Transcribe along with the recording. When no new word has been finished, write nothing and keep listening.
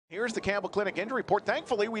Here's the Campbell Clinic injury report.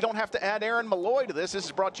 Thankfully, we don't have to add Aaron Malloy to this. This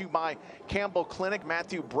is brought to you by Campbell Clinic.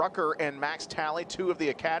 Matthew Brucker and Max Talley, two of the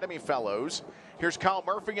Academy Fellows. Here's Kyle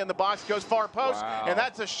Murphy in the box, goes far post, and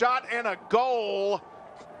that's a shot and a goal.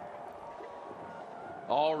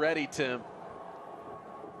 Already, Tim.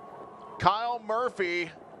 Kyle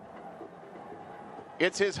Murphy,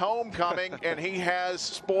 it's his homecoming, and he has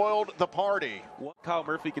spoiled the party. What Kyle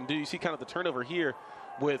Murphy can do, you see kind of the turnover here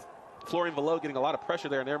with Florian Valot getting a lot of pressure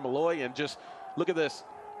there, and Aaron Malloy, and just look at this.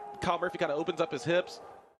 Kyle Murphy kind of opens up his hips,